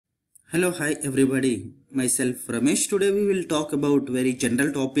Hello, hi everybody. Myself Ramesh. Today we will talk about very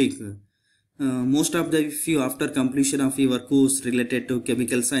general topic. Most of the if you after completion of your course related to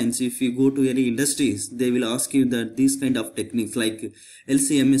chemical science, if you go to any industries, they will ask you that these kind of techniques like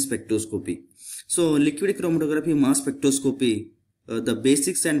LCMS spectroscopy. So liquid chromatography mass spectroscopy, the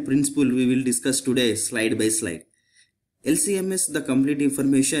basics and principle we will discuss today slide by slide. LCMS, the complete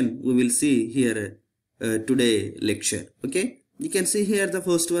information we will see here today lecture. Okay. You can see here the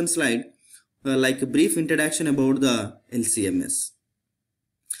first one slide, like a brief introduction about the LCMS.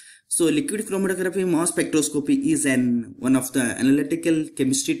 So liquid chromatography mass spectroscopy is one of the analytical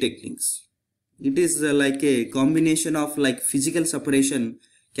chemistry techniques. It is like a combination of like physical separation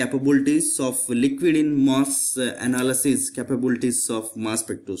capabilities of liquid in mass analysis capabilities of mass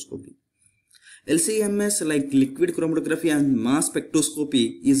spectroscopy. LCMS, like liquid chromatography and mass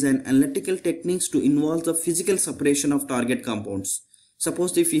spectroscopy, is an analytical techniques to involve the physical separation of target compounds.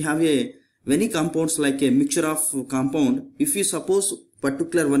 Suppose if you have many compounds like a mixture of compound, if you suppose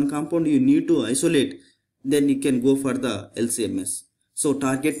particular one compound you need to isolate, then you can go for the LCMS. So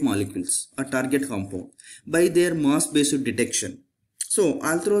target molecules or target compound by their mass based detection. So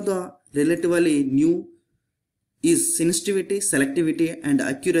although the relatively new is sensitivity, selectivity and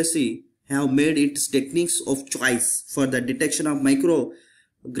accuracy have made its techniques of choice for the detection of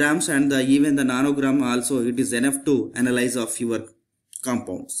micrograms and even the nanogram also. It is enough to analyze of your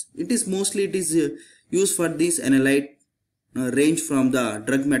compounds. It is used for this analyte range from the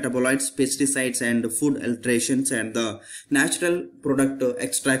drug metabolites, pesticides and food alterations and the natural product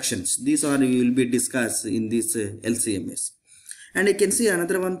extractions. These are we will be discussed in this LCMS. And I can see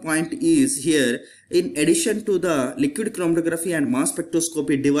another one point is here, in addition to the liquid chromatography and mass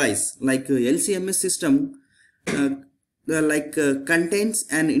spectroscopy device, like LCMS system contains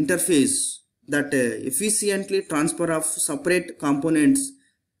an interface that efficiently transfer of separate components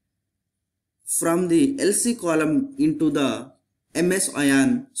from the LC column into the MS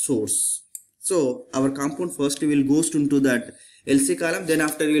ion source. So our compound first will goes into that LC column, then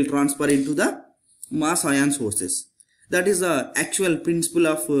after we will transfer into the mass ion sources. That is the actual principle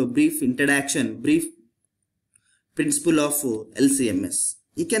of brief introduction, brief principle of LCMS.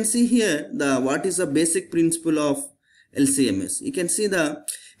 You can see here what is the basic principle of LCMS. You can see the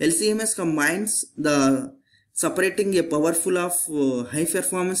LCMS combines the separating a powerful of high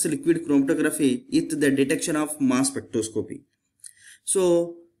performance liquid chromatography with the detection of mass spectroscopy.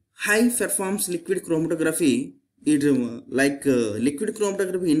 So high performance liquid chromatography, liquid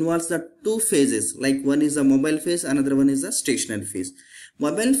chromatography involves the two phases, like one is the mobile phase, another one is the stationary phase.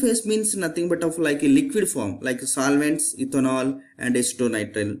 Mobile phase means nothing but of like a liquid form, like solvents, ethanol and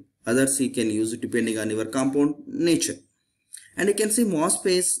acetonitrile. Others you can use depending on your compound nature. And you can see mass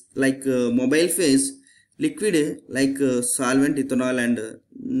phase, like mobile phase, liquid like solvent, ethanol, and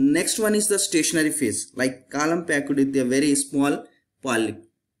next one is the stationary phase, like column packed with a very small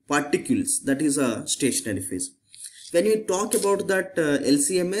particles. That is a stationary phase. When we talk about that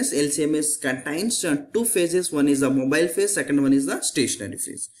LCMS contains two phases. One is the mobile phase, second one is the stationary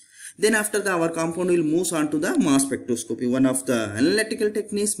phase. Then after our compound will move on to the mass spectroscopy. One of the analytical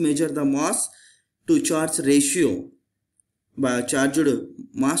techniques measure the mass to charge ratio by charged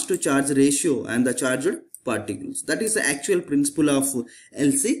mass to charge ratio and the charged particles. That is the actual principle of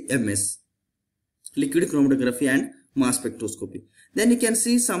LCMS, liquid chromatography and mass spectroscopy. Then you can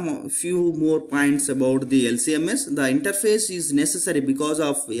see some few more points about the LCMS. The interface is necessary because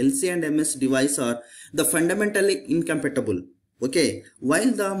of LC and MS device are the fundamentally incompatible. Okay, while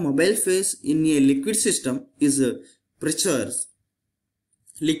the mobile phase in a liquid system is pressure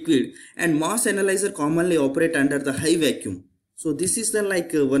liquid and mass analyzer commonly operate under the high vacuum. So this is the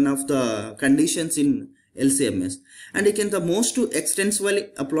one of the conditions in LCMS. And again, the most extensively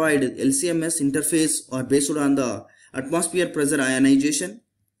applied LCMS interface are based on the atmosphere pressure ionization.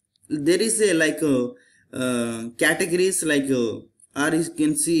 There is a categories or you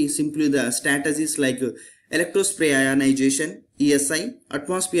can see simply the strategies like electrospray ionization, ESI,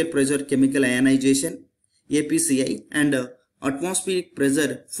 atmosphere pressure chemical ionization, APCI, and atmospheric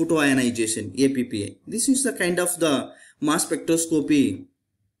pressure photoionization, APPI. This is the kind of the mass spectroscopy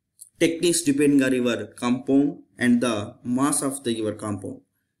techniques depending on your compound and the mass of your compound,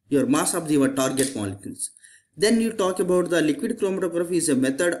 your mass of your target molecules. Then you talk about the liquid chromatography is a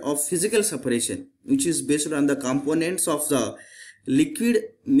method of physical separation which is based on the components of the liquid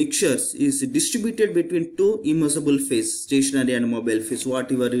mixtures is distributed between two immersible phase, stationary and mobile phase, what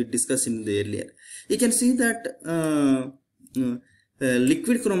we were discussing earlier. You can see that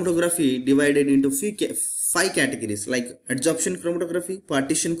liquid chromatography divided into 5 categories like adsorption chromatography,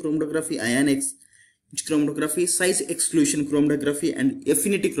 partition chromatography, ion chromatography, size exclusion chromatography, and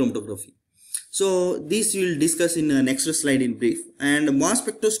affinity chromatography. So these we will discuss in the next slide in brief. And mass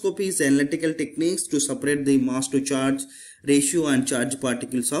spectroscopy is analytical techniques to separate the mass to charge ratio and charge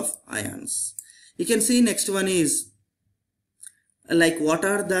particles of ions. You can see next one is like what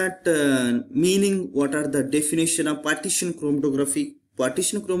are that meaning, what are the definition of partition chromatography.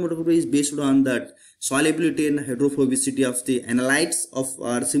 Partition chromatography is based on that solubility and hydrophobicity of the analytes of,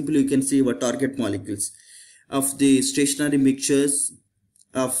 or simply you can see our target molecules of the stationary mixtures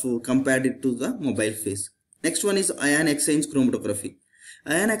of compared it to the mobile phase. Next one is ion exchange chromatography.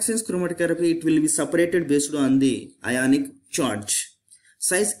 Ion exchange chromatography, it will be separated based on the ionic charge.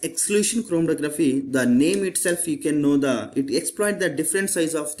 Size exclusion chromatography, the name itself you can know it exploit the different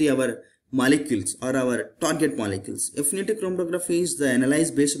size of our molecules or our target molecules. Affinity chromatography is the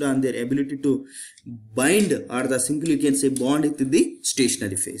analyze based on their ability to bind, or the simply you can say bond with the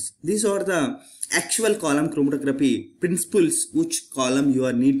stationary phase. These are the actual column chromatography principles, which column you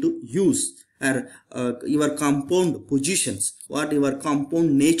are need to use, or your compound positions, what your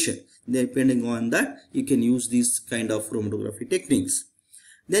compound nature. Depending on that, you can use these kind of chromatography techniques.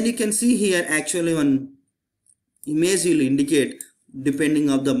 Then you can see here actually one image will indicate depending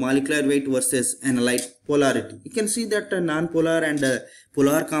of the molecular weight versus analyte polarity. You can see that non-polar and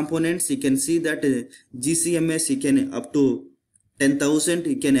polar components, you can see that GCMS you can up to 10,000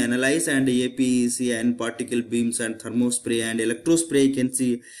 you can analyze, and APEC and particle beams and thermospray and electrospray you can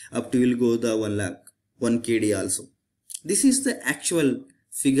see up to will go the 1 lakh 1 kd also. This is the actual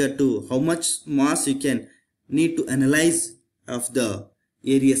figure to how much mass you can need to analyze of the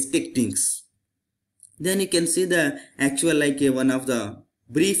various techniques. Then you can see the actual like one of the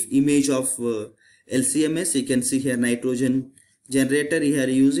brief image of LCMS. You can see here nitrogen generator here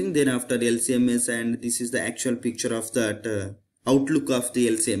using, then after LCMS, and this is the actual picture of that outlook of the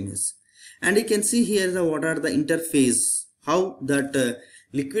LCMS. And you can see here the what are the interface, how that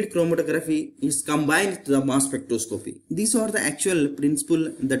liquid chromatography is combined with the mass spectroscopy. These are the actual principle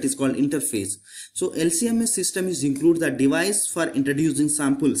that is called interface. So LCMS system is include the device for introducing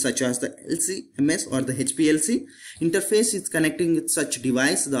samples such as the LCMS or the HPLC. Interface is connecting with such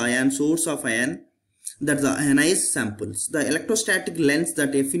device the ion source of ion, that the ionized samples. The electrostatic lens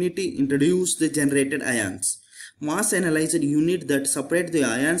that affinity introduce the generated ions. Mass analyzer unit that separate the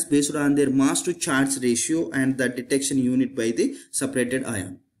ions based on their mass to charge ratio, and the detection unit by the separated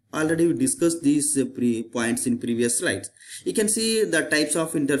ion. Already we discussed these points in previous slides. You can see the types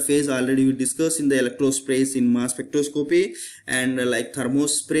of interface already we discussed in the electrosprays in mass spectroscopy, and like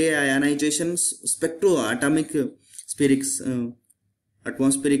thermospray ionization, atomic spherics,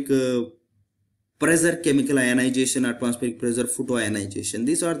 atmospheric pressure chemical ionization, atmospheric pressure photoionization.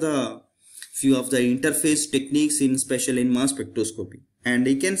 These are the few of the interface techniques in special in mass spectroscopy. And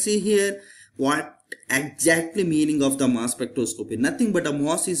you can see here what exactly meaning of the mass spectroscopy. Nothing but a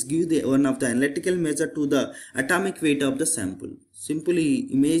mass is give the one of the analytical measure to the atomic weight of the sample. Simply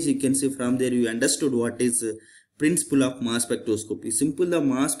image you can see from there you understood what is principle of mass spectroscopy. Simple the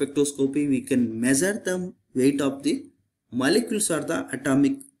mass spectroscopy, we can measure the weight of the molecules or the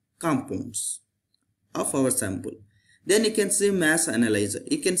atomic compounds of our sample. Then you can see mass analyzer.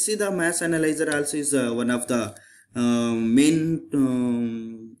 You can see the mass analyzer also is one of the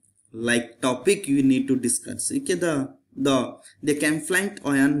main like topic you need to discuss. You can they can flank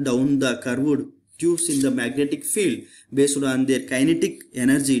ion down the curved tubes in the magnetic field based on their kinetic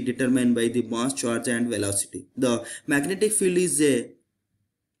energy determined by the mass, charge and velocity. The magnetic field is a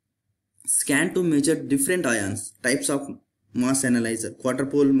scan to measure different ions. Types of mass analyzer: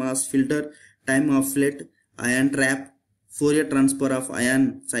 quadrupole mass filter, time of flight, ion trap, Fourier transfer of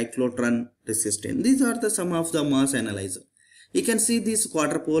ion cyclotron resistance. These are the some of the mass analyzer. You can see this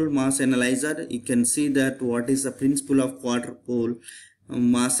quadrupole mass analyzer. You can see that what is the principle of quadrupole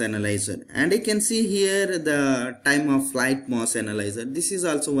mass analyzer. And you can see here the time of flight mass analyzer. This is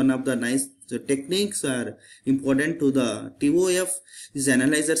also one of the nice techniques are important to the TOF. This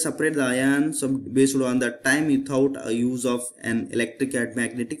analyzer separate the ions based on the time without a use of an electric and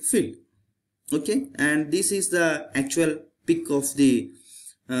magnetic field. Okay, and this is the actual pic of the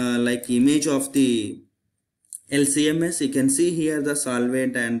like image of the LCMS. You can see here the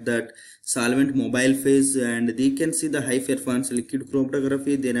solvent and that solvent mobile phase, and you can see the high performance liquid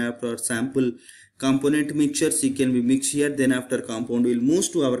chromatography. Then after sample component mixtures, you can be mixed here. Then after compound will move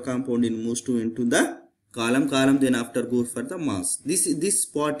to our compound will move to into the column. Then after go for the mass. This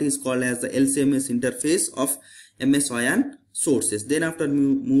part is called as the LCMS interface of MS ion sources. Then after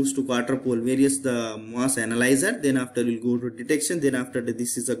moves to quadrupole, various the mass analyzer. Then after will go to detection. Then after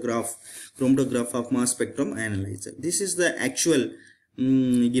this is a graph, chromatograph of mass spectrum analyzer. This is the actual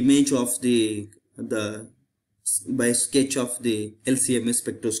image of the the by sketch of the LCMS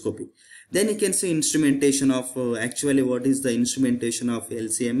spectroscopy. Then you can see instrumentation of actually what is the instrumentation of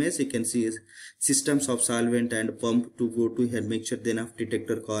LCMS. You can see systems of solvent and pump to go to here mixture, then of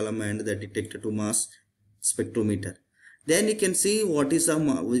detector column and the detector to mass spectrometer. Then you can see what is the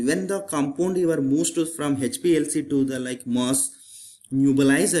when the compound you are moved to from HPLC to the like mass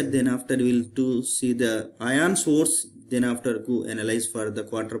nebulizer, then after we will to see the ion source, then after go analyze for the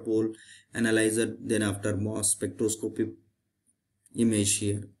quadrupole analyzer, then after mass spectroscopy image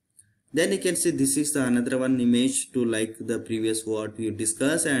here. Then you can see this is the another one image to like the previous what we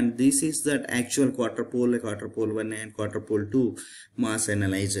discussed, and this is that actual quadrupole 1 and quadrupole 2 mass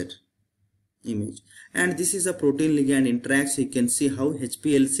analyzer image. And this is a protein ligand interacts. You can see how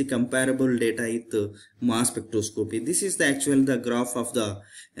HPLC comparable data with mass spectroscopy. This is the actual the graph of the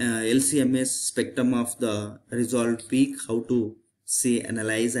LCMS spectrum of the resolved peak, how to say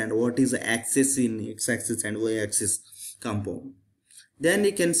analyze and what is the axis in x-axis and y-axis compound. Then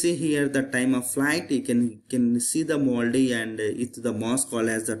you can see here the time of flight. You can see the MALDI and it's the mass called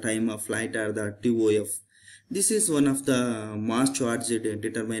as the time of flight or the TOF. This is one of the mass charge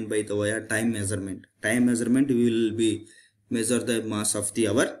determined by the via time measurement. Time measurement we will be measure the mass of the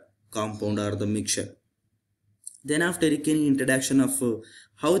our compound or the mixture. Then after introduction of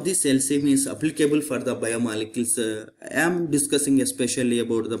how this LCM is applicable for the biomolecules, I am discussing especially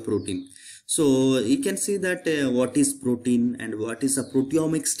about the protein. So you can see that what is protein and what is a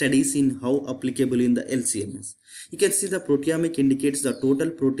proteomic studies in how applicable in the LCMS. You can see the proteomic indicates the total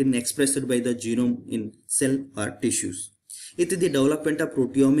protein expressed by the genome in cell or tissues. With the development of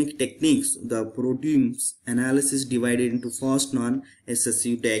proteomic techniques, the proteins analysis divided into fast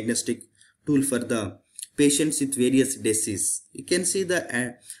non-excessive diagnostic tool for the patients with various diseases. You can see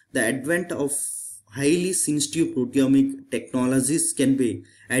the advent of highly sensitive proteomic technologies can be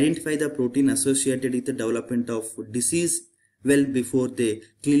identify the protein associated with the development of disease well before they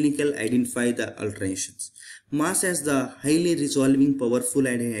clinical identify the alterations. Mass has the highly resolving, powerful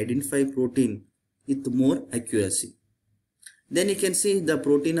and identify protein with more accuracy. Then you can see the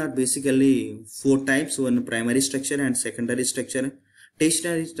protein are basically 4 types: one primary structure and secondary structure,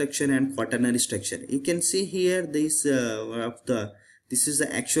 tertiary structure and quaternary structure. You can see here this this is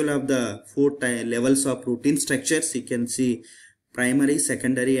the actual of the 4 levels of protein structures. You can see primary,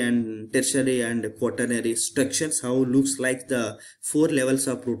 secondary and tertiary and quaternary structures, how looks like the 4 levels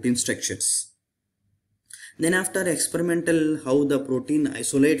of protein structures. Then after experimental, how the protein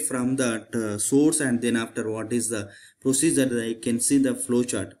isolate from the source, and then after what is the procedure, you can see the flow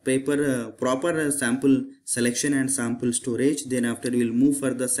chart. Proper sample selection and sample storage. Then after we will move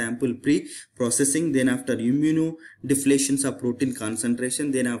for the sample pre-processing. Then after immunodeflations of protein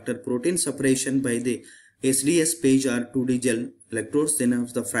concentration. Then after protein separation by the SDS page or 2D gel electrodes. Then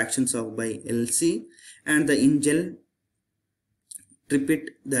after the fractions of by LC and the in gel triplet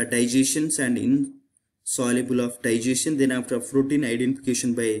the digestions and insoluble of digestion. Then after protein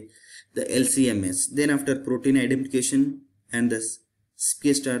identification by the LCMS. Then after protein identification and the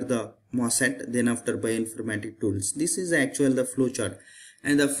space are the MOSAT. Then after bioinformatic tools. This is actual the flow chart.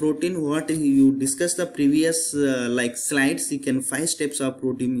 And the protein what you discussed the previous like slides. You can 5 steps of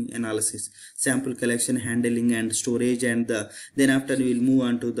protein analysis: sample collection, handling and storage, and then after we will move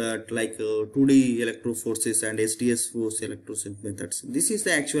on to the like 2D electroforces and SDS force electrolysis methods. This is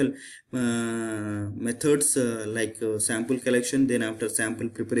the actual methods like sample collection, then after sample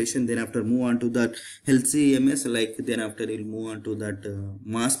preparation, then after move on to that LCMS, like then after we will move on to that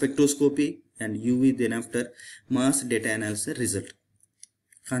mass spectroscopy and UV, then after mass data analysis result.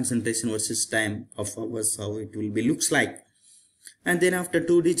 Concentration versus time of hours, how it will be looks like. And then after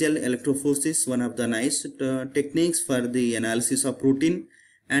 2D gel electrophoresis, one of the nice techniques for the analysis of protein,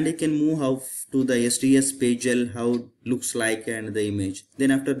 and you can move how to the SDS page gel, how looks like and the image. Then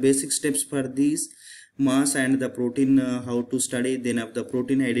after basic steps for these mass and the protein how to study. Then after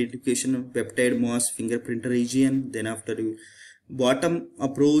protein identification, peptide mass fingerprint region. Then after bottom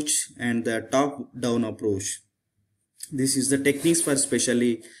approach and the top down approach. This is the techniques for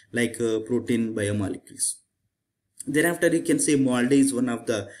especially like protein biomolecules. Thereafter you can say MALDI is one of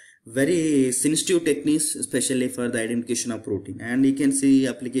the very sensitive techniques especially for the identification of protein, and you can see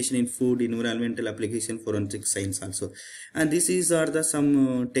application in food, environmental application, forensic science also. And this is are the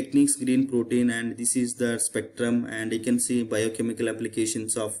some techniques, green protein, and this is the spectrum, and you can see biochemical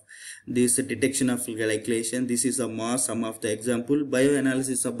applications of this detection of glycation. This is a mass, some of the example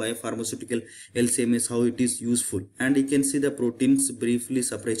bioanalysis of biopharmaceutical LCMS, how it is useful. And you can see the proteins briefly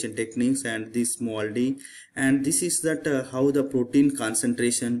separation techniques and this MALDI, and this is that how the protein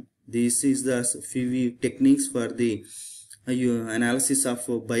concentration. This is the few techniques for the analysis of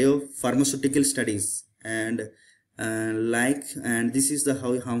biopharmaceutical studies, and and this is the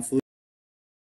how harmful